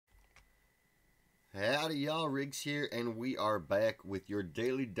Howdy y'all, Riggs here, and we are back with your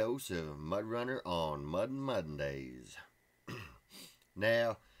daily dose of Mudrunner on Muddin Days.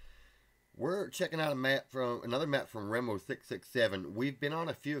 Now, we're checking out another map from Remo667. We've been on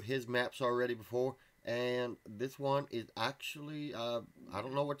a few of his maps already before, and this one is actually, I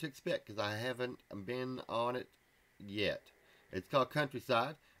don't know what to expect because I haven't been on it yet. It's called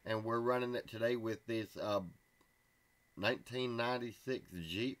Countryside, and we're running it today with this 1996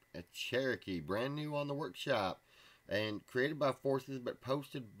 Jeep Cherokee, brand new on the workshop, and created by Forces, but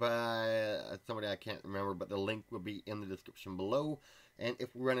posted by somebody I can't remember, but the link will be in the description below. And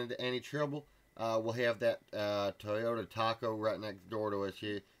if we run into any trouble, we'll have that Toyota Taco right next door to us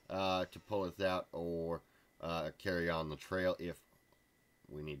here to pull us out or carry on the trail if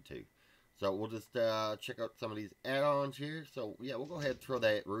we need to. So we'll just check out some of these add-ons here. So yeah, we'll go ahead and throw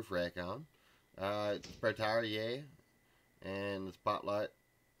that roof rack on. Spare tire, yeah. And the spotlight,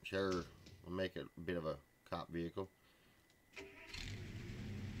 sure, will make it a bit of a cop vehicle.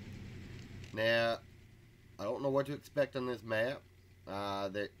 Now, I don't know what to expect on this map.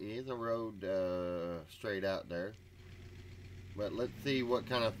 There is a road straight out there. But let's see what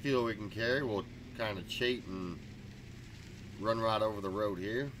kind of fuel we can carry. We'll kind of cheat and run right over the road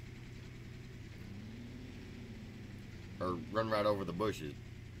here. Or run right over the bushes.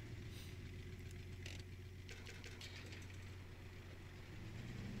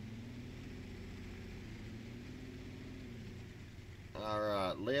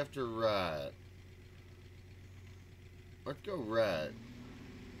 Alright, left or right? Let's go right.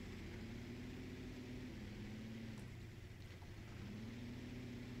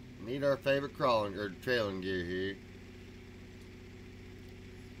 Need our favorite crawling or trailing gear here.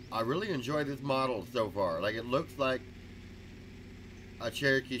 I really enjoy this model so far. Like, it looks like a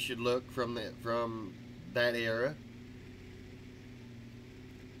Cherokee should look from that era.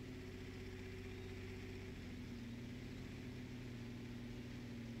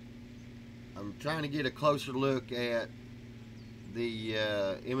 I'm trying to get a closer look at the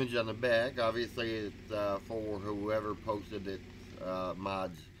image on the back. Obviously, it's for whoever posted its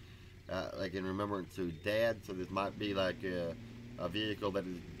mods, like in remembrance to Dad. So this might be like a vehicle that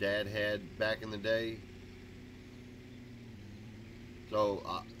his dad had back in the day. So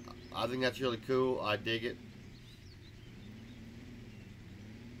I think that's really cool. I dig it.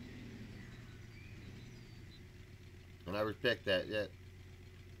 And I respect that. Yeah.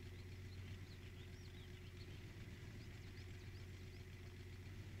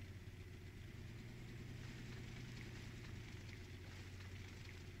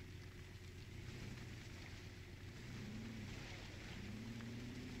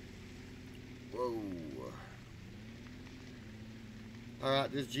 Whoa.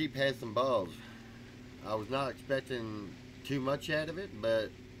 Alright, this Jeep has some balls. I was not expecting too much out of it,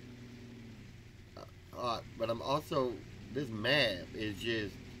 but I'm also, this map is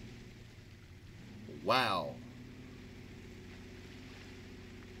just wow.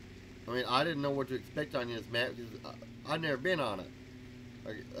 I mean, I didn't know what to expect on this map because I've never been on it.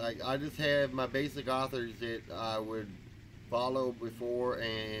 Like I just have my basic authors that I would follow before,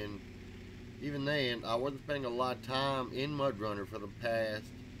 and even then, I wasn't spending a lot of time in Mudrunner for the past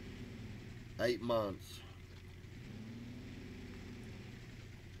 8 months.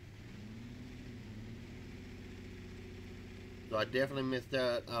 So I definitely missed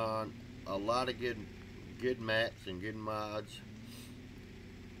out on a lot of good maps and good mods.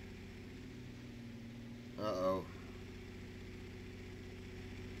 Uh-oh.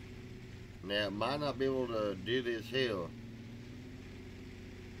 Now, might not be able to do this hill.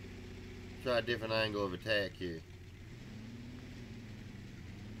 Try a different angle of attack here.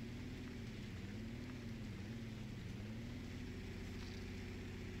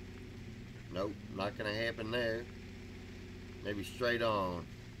 Nope, not gonna happen there. Maybe straight on.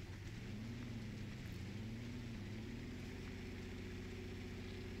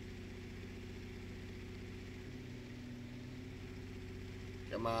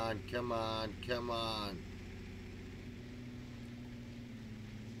 Come on, come on, come on.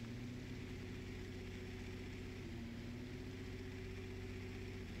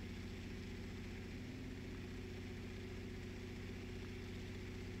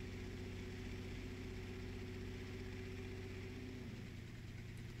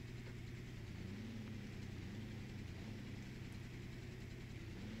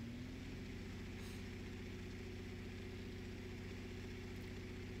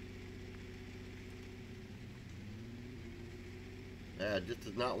 Just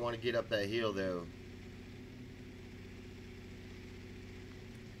does not want to get up that hill though.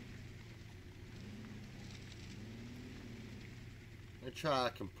 gonna try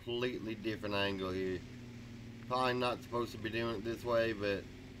a completely different angle here. Probably not supposed to be doing it this way, but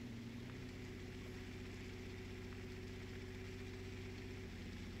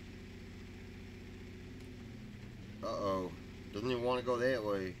uh-oh. Doesn't even want to go that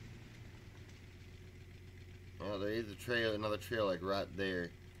way. Well, there is a trail, another trail like right there.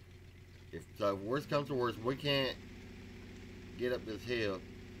 If worst comes to worst, we can't get up this hill,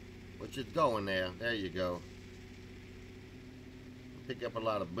 which is going now. There you go. Pick up a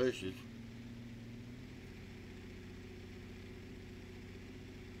lot of bushes.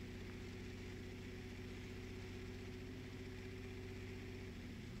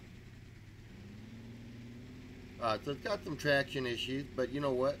 Alright, so it's got some traction issues, but you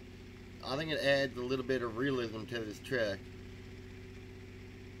know what? I think it adds a little bit of realism to this track.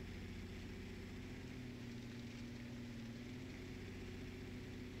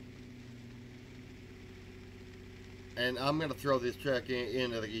 And I'm going to throw this truck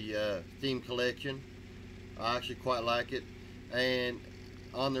into the Steam collection. I actually quite like it. And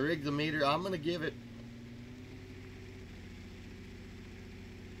on the RIGGSimeter, I'm going to give it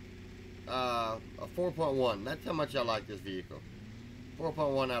a 4.1. That's how much I like this vehicle.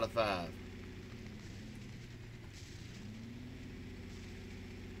 4.1 out of 5.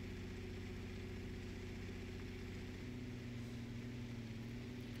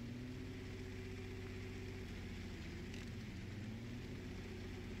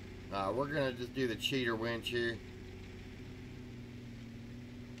 We're going to just do the cheater winch here.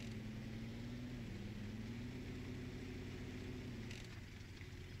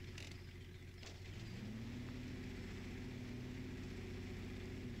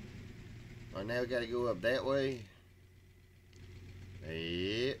 Alright, now we got to go up that way.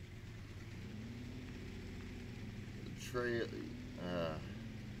 Yep. Trail.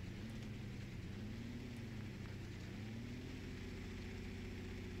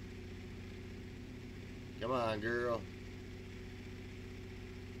 Come on, girl.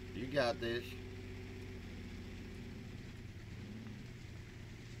 You got this.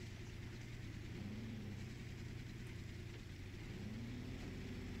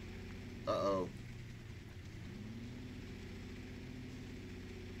 Uh-oh.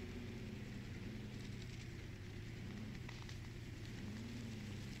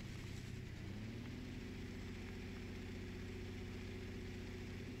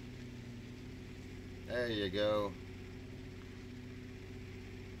 There you go.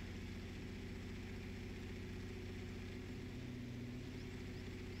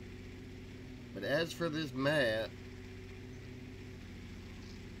 But as for this map,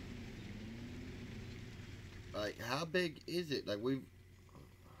 like, how big is it? Like, we've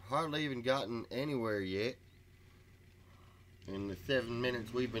hardly even gotten anywhere yet in the 7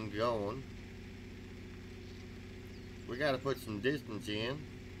 minutes we've been going. We got to put some distance in.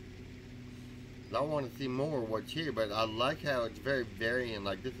 I want to see more of what's here, but I like how it's very varying.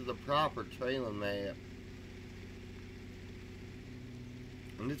 Like, this is a proper trailing map.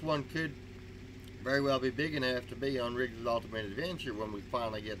 And this one could very well be big enough to be on Riggs' Ultimate Adventure when we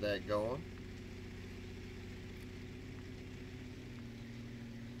finally get that going.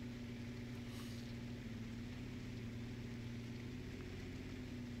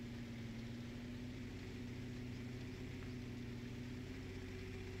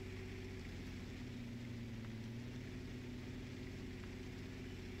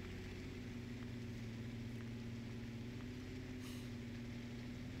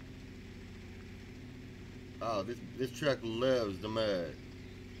 Oh, this truck loves the mud.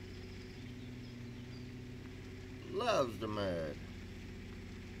 Loves the mud.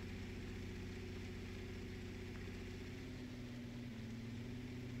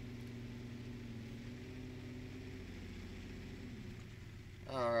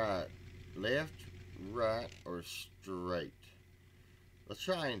 Alright. Left, right, or straight? Let's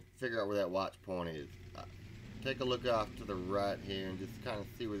try and figure out where that watch point is. Take a look off to the right here and just kind of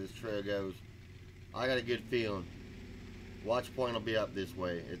see where this trail goes. I got a good feeling. Watch point will be up this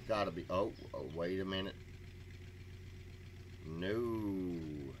way. It's got to be. Oh, wait a minute. No.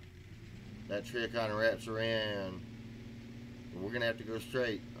 That trail kind of wraps around. We're going to have to go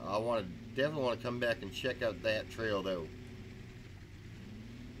straight. I definitely want to come back and check out that trail, though.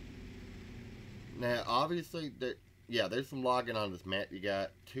 Now, obviously, there's some logging on this map. You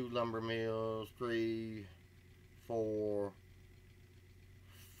got 2 lumber mills, 3, 4,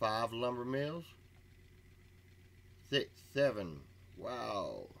 5 lumber mills. 6, 7.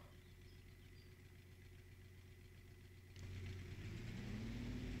 Wow.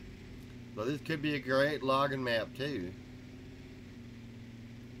 So this could be a great logging map too.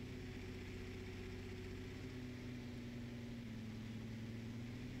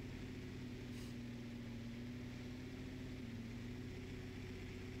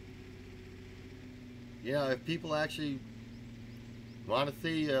 you know, if people actually want to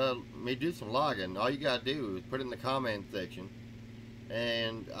see me do some logging, all you gotta do is put it in the comment section,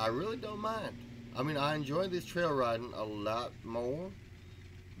 and I really don't mind. I mean, I enjoy this trail riding a lot more,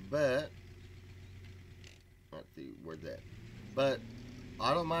 but let's see, where's that? But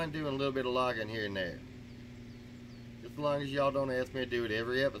I don't mind doing a little bit of logging here and there, just as long as y'all don't ask me to do it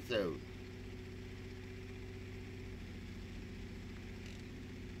every episode.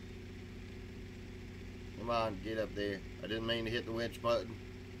 Come on, get up there. I didn't mean to hit the winch button.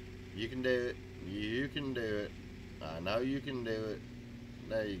 You can do it. You can do it. I know you can do it.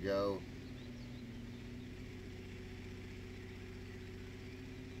 There you go.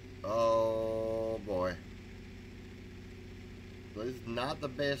 Oh boy. This is not the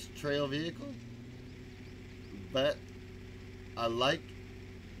best trail vehicle, but I like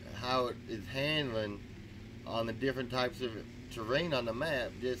how it is handling on the different types of terrain on the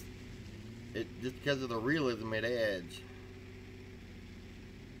map, just because of the realism it adds.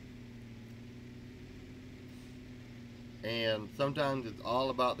 And sometimes it's all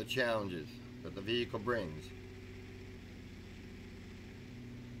about the challenges that the vehicle brings.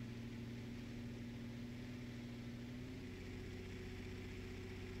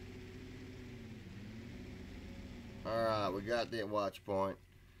 Alright, we got that watch point.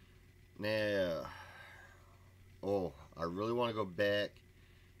 Now, oh, I really want to go back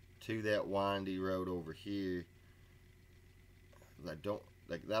to that windy road over here. I don't,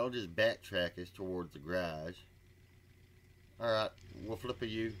 like, that'll just backtrack us towards the garage. Alright, we'll flip a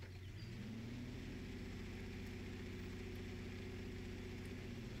U.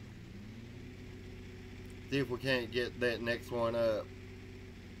 See if we can't get that next one up.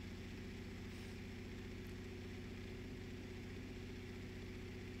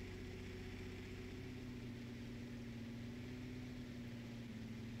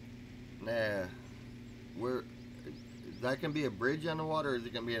 Now, is that going to be a bridge on the water, or is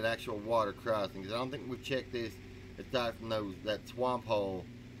it going to be an actual water crossing? Because I don't think we've checked this aside from that swamp hole.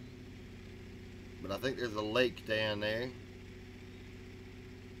 But I think there's a lake down there.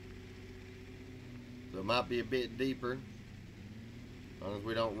 So it might be a bit deeper, as long as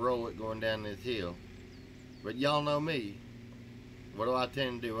we don't roll it going down this hill. But y'all know me. What do I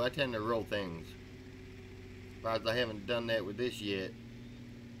tend to do? I tend to roll things. As far as I haven't done that with this yet.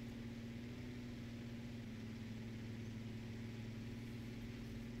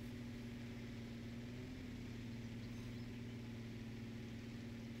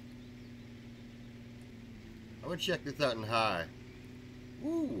 I'm gonna check this out in high.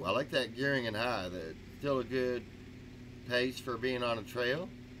 Ooh, I like that gearing in high. That's still a good pace for being on a trail,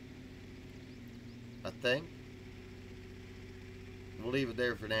 I think. We'll leave it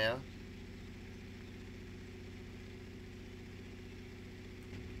there for now.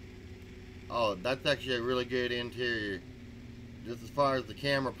 Oh, that's actually a really good interior. Just as far as the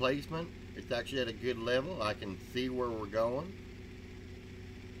camera placement, it's actually at a good level. I can see where we're going.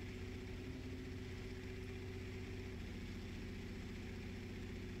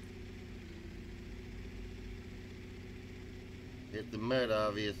 Hit the mud,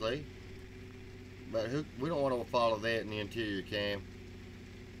 obviously, but we don't want to follow that in the interior cam.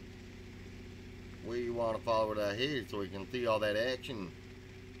 We want to follow it out here so we can see all that action.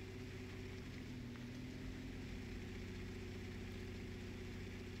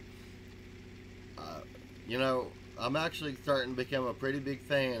 You know, I'm actually starting to become a pretty big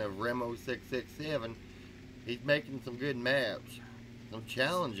fan of Remo667. He's making some good maps, some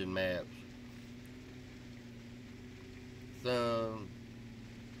challenging maps. Some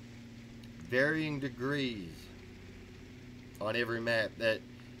varying degrees on every map that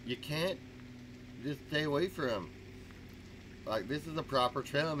you can't just stay away from. Like, this is a proper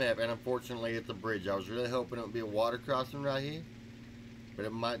trail map, and unfortunately it's a bridge. I was really hoping it would be a water crossing right here, but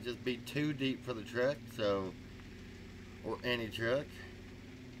it might just be too deep for the truck, so, or any truck.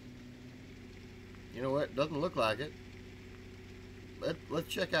 You know what, doesn't look like it. Let's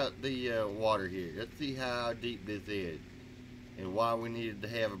check out the water here. Let's see how deep this is and why we needed to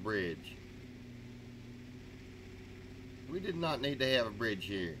have a bridge. We did not need to have a bridge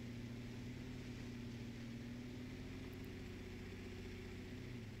here.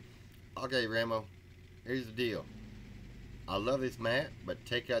 Okay, Remo, here's the deal. I love this map, but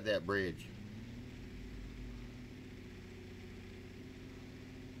take out that bridge.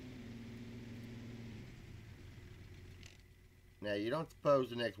 Now, you don't suppose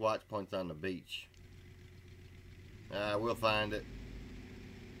the next watch point's on the beach. We'll find it.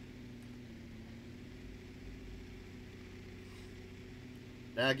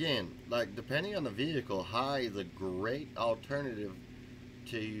 Now again, like, depending on the vehicle, high is a great alternative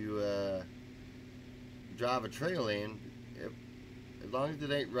to drive a trail in, as long as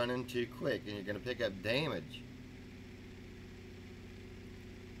it ain't running too quick, and you're going to pick up damage.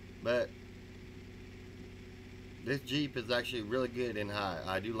 But this Jeep is actually really good in high.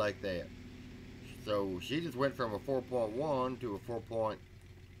 I do like that. So she just went from a 4.1 to a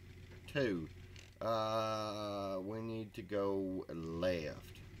 4.2. We need to go left.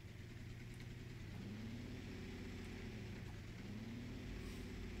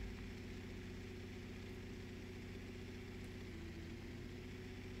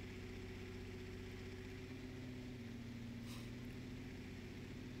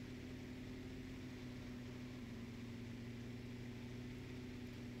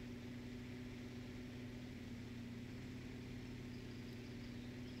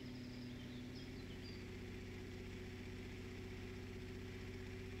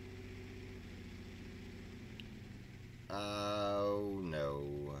 Oh no.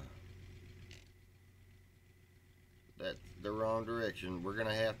 That's the wrong direction. We're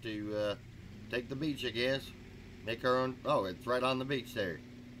gonna have to take the beach, I guess. Make our own. Oh, it's right on the beach there.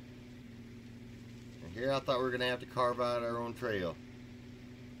 And here I thought we were gonna have to carve out our own trail.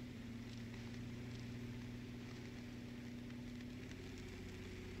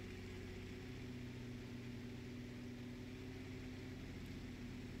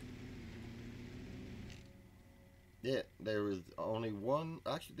 Yeah, there was only one.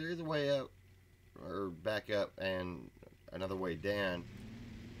 Actually, there is a way up, or back up, and another way down.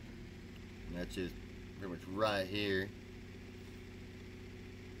 And that's just pretty much right here.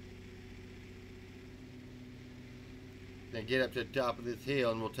 Then get up to the top of this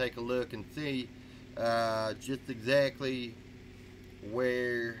hill, and we'll take a look and see just exactly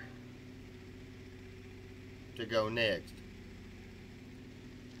where to go next.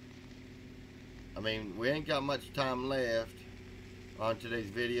 I mean, we ain't got much time left on today's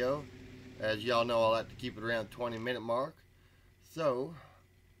video. As y'all know, I like to keep it around the 20-minute mark. So,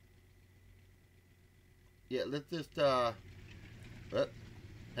 yeah, let's just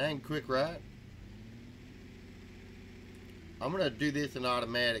hang quick right. I'm gonna do this in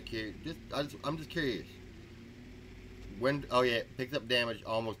automatic here. I'm just curious. When? Oh yeah, it picks up damage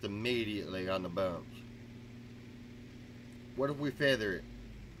almost immediately on the bumps. What if we feather it?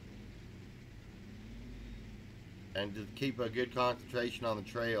 And just keep a good concentration on the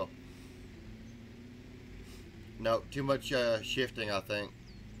trail. No, too much shifting, I think.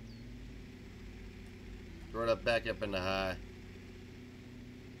 Throw it up, back up in the high.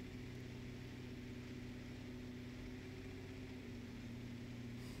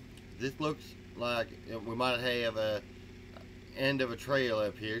 This looks like we might have a end of a trail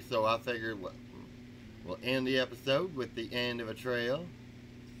up here, so I figured we'll end the episode with the end of a trail.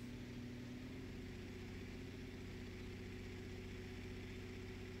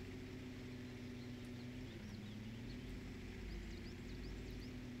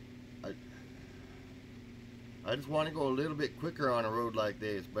 I just want to go a little bit quicker on a road like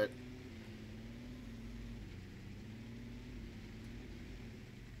this, but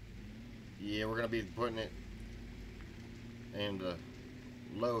yeah, we're going to be putting it in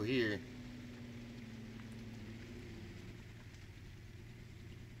low here.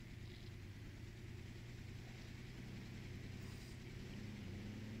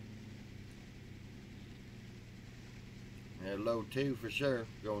 And low 2 for sure,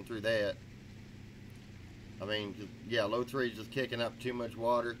 going through that. I mean, yeah, low 3 is just kicking up too much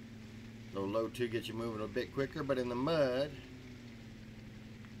water. So low 2 gets you moving a bit quicker, but in the mud,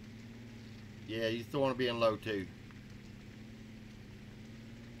 yeah, you still want to be in low 2.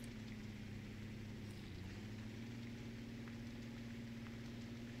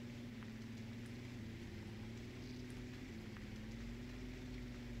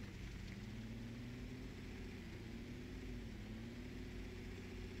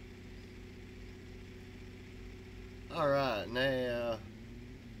 Alright, now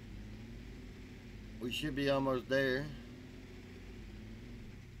we should be almost there.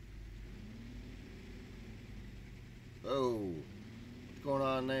 Oh, what's going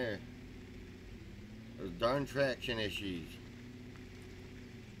on there? There's darn traction issues.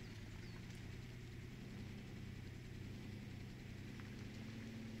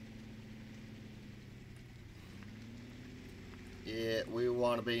 Yeah, we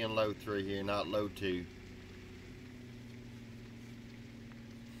want to be in low 3 here, not low 2.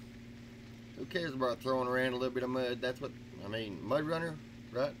 Who cares about throwing around a little bit of mud? That's what, I mean, Mudrunner,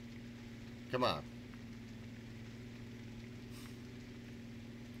 right? Come on.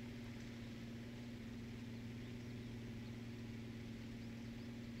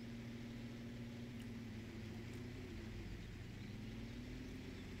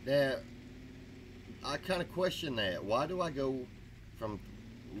 Now, I kind of question that. Why do I go from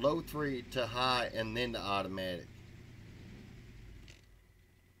low 3 to high and then to automatic?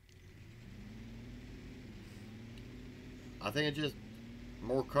 I think it's just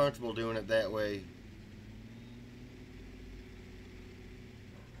more comfortable doing it that way.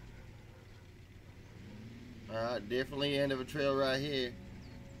 Alright, definitely end of a trail right here.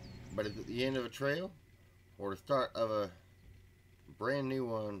 But is it the end of a trail or the start of a brand new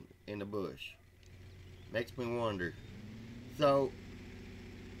one in the bush? Makes me wonder. So,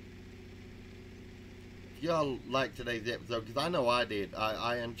 if y'all like today's episode, because I know I did.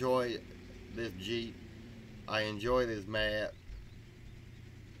 I enjoy this Jeep. I enjoy this map.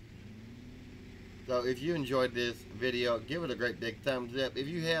 So if you enjoyed this video, give it a great big thumbs up. If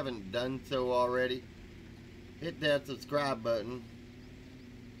you haven't done so already, hit that subscribe button.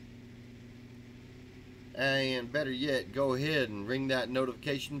 And better yet, go ahead and ring that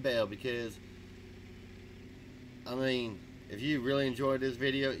notification bell, because I mean, if you really enjoyed this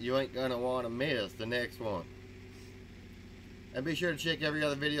video, you ain't gonna want to miss the next one. And be sure to check every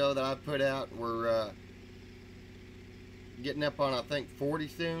other video that I put out. We're getting up on, I think, 40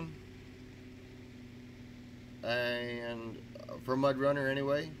 soon. And for Mudrunner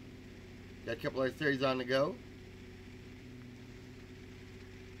anyway. Got a couple other series on the go.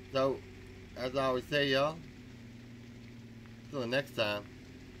 So, as I always say, y'all, till the next time,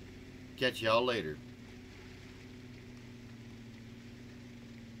 catch y'all later.